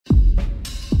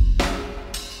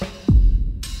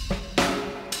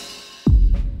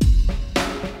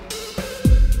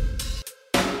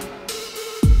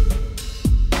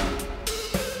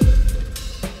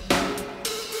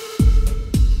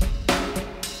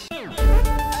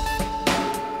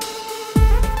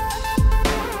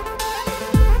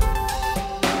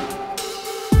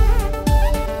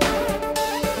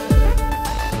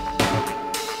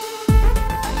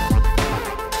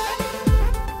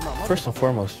first and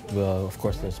foremost, of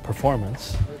course, there's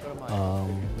performance,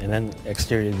 and then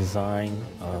exterior design,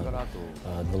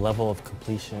 the level of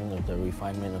completion, of the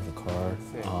refinement of the car,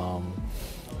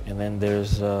 and then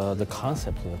there's the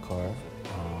concept of the car,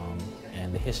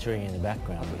 and the history and the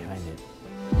background behind it.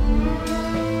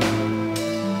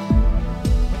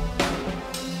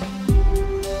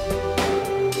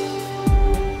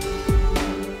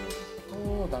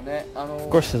 Of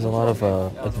course, there's a lot of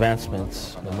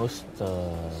advancements.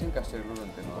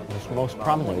 The most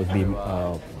prominent would be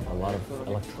a lot of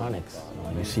electronics.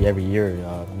 You see every year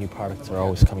new products are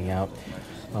always coming out,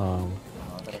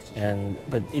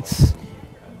 but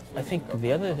I think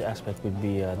the other aspect would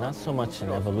be not so much an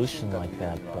evolution like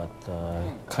that, but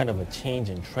kind of a change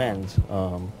in trends.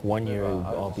 One year it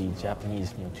would all be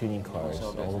Japanese tuning cars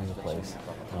all over the place,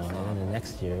 and then the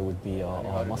next year it would be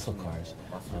all muscle cars.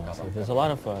 So there's a lot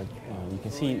of, you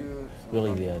can see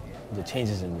really the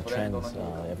changes in the trends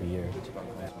every year.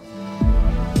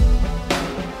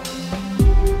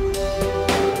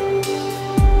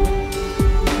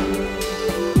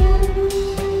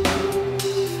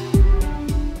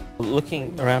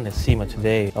 Looking around at SEMA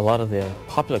today, a lot of the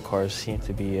popular cars seem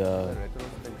to be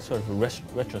sort of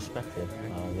retrospective.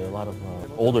 There are a lot of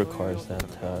older cars that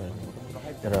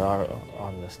are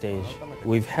on the stage.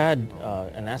 We've had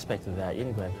an aspect of that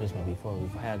in Gran Turismo before.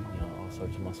 We've had all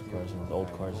sorts of muscle cars and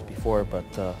old cars before,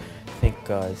 but I think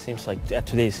it seems like at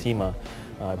today's SEMA,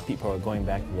 people are going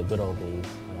back to the good old days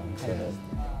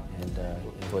and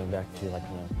going back to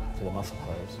to the muscle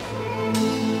cars.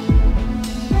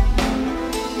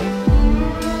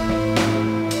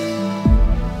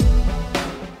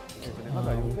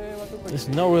 There's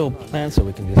no real plans that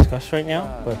we can discuss right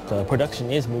now, but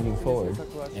production is moving forward.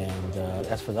 And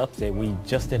as for the update, we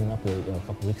just did an update a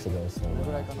couple weeks ago, so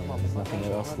there's nothing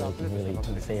else that we can really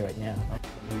say right now.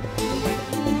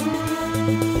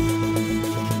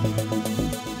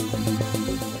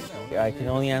 I can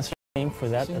only answer the same for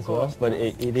that as well, but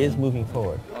it is moving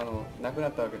forward.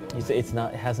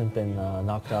 It hasn't been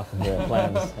knocked off of the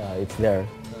plans. It's there.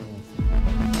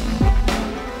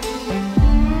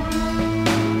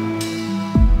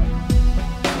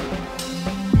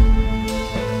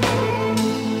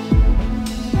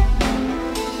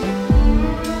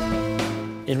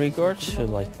 In regards to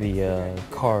the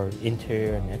car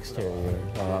interior and exterior,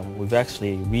 we've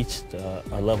actually reached a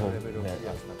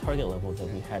target level that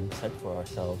we had set for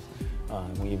ourselves.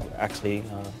 We've actually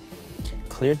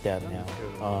cleared that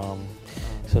now.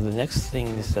 So the next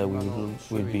things that we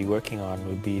would be working on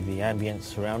would be the ambient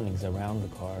surroundings around the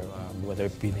car, whether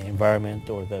it be the environment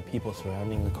or the people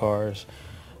surrounding the cars.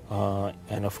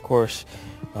 And of course,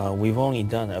 we've only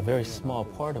done a very small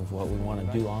part of what we want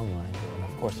to do online. And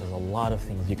of course, there's a lot of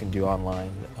things you can do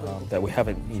online that we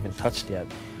haven't even touched yet.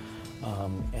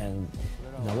 And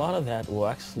a lot of that will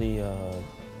actually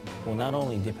will not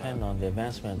only depend on the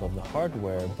advancement of the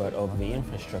hardware, but of the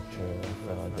infrastructure,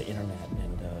 of the internet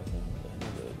and the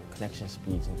connection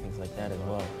speeds and things like that as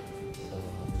well. So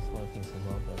there's a lot of things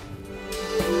involved there.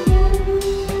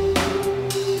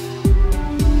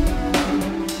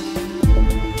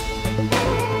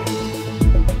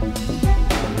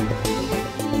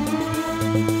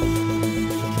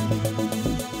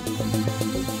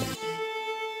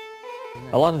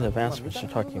 A lot of the advancements you're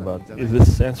talking about,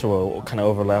 this answer will kind of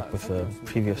overlap with the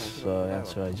previous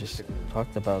answer I just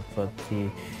talked about, but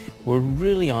we're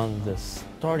really on the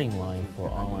starting line for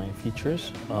online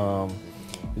features.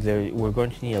 We're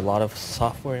going to need a lot of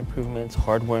software improvements,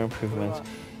 hardware improvements,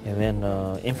 and then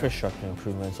infrastructure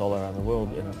improvements all around the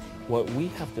world. And what we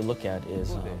have to look at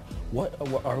is what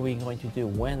are we going to do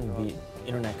when the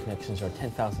internet connections are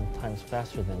 10,000 times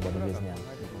faster than what it is now?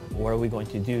 What are we going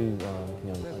to do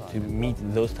to meet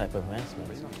those type of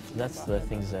advancements? So that's the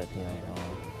things that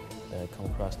that come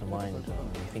across the mind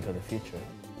when we think of the future.